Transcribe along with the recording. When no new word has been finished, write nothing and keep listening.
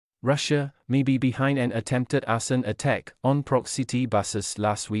Russia may be behind an attempted arson attack on Prague city buses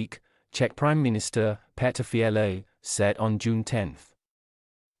last week, Czech Prime Minister Petr Fiala said on June 10.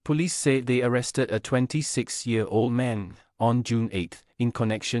 Police said they arrested a 26-year-old man on June 8 in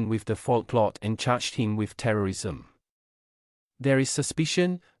connection with the fault plot and charged him with terrorism. There is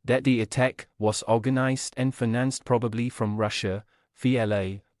suspicion that the attack was organized and financed probably from Russia,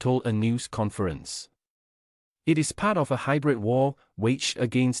 Fiala told a news conference. It is part of a hybrid war waged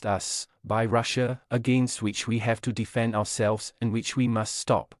against us by Russia, against which we have to defend ourselves and which we must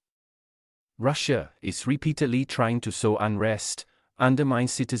stop. Russia is repeatedly trying to sow unrest, undermine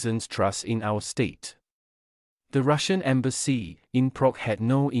citizens' trust in our state. The Russian embassy in Prague had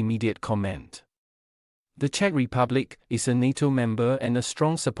no immediate comment. The Czech Republic is a NATO member and a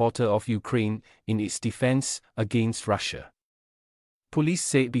strong supporter of Ukraine in its defense against Russia. Police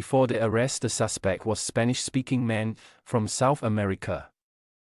said before the arrest the suspect was a Spanish-speaking man from South America.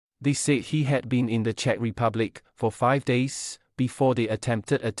 They said he had been in the Czech Republic for 5 days before the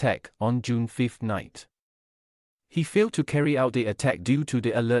attempted attack on June 5 night. He failed to carry out the attack due to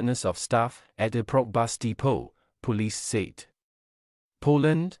the alertness of staff at the Prague bus depot, police said.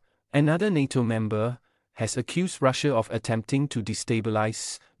 Poland, another NATO member, has accused Russia of attempting to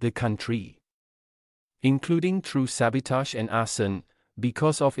destabilize the country, including through sabotage and arson,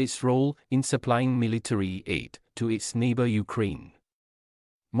 because of its role in supplying military aid to its neighbor Ukraine.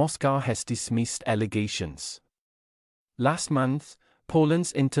 Moscow has dismissed allegations. Last month,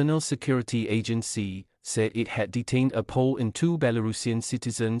 Poland's Internal Security Agency said it had detained a Pole and 2 Belarusian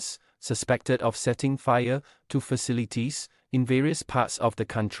citizens suspected of setting fire to facilities in various parts of the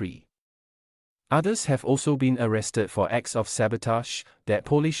country. Others have also been arrested for acts of sabotage that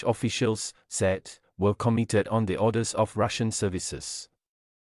Polish officials said were committed on the orders of Russian services.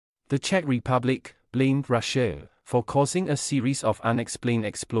 The Czech Republic blamed Russia for causing a series of unexplained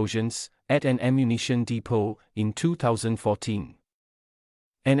explosions at an ammunition depot in 2014,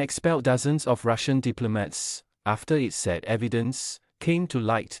 and expelled dozens of Russian diplomats after it said evidence came to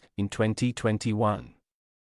light in 2021.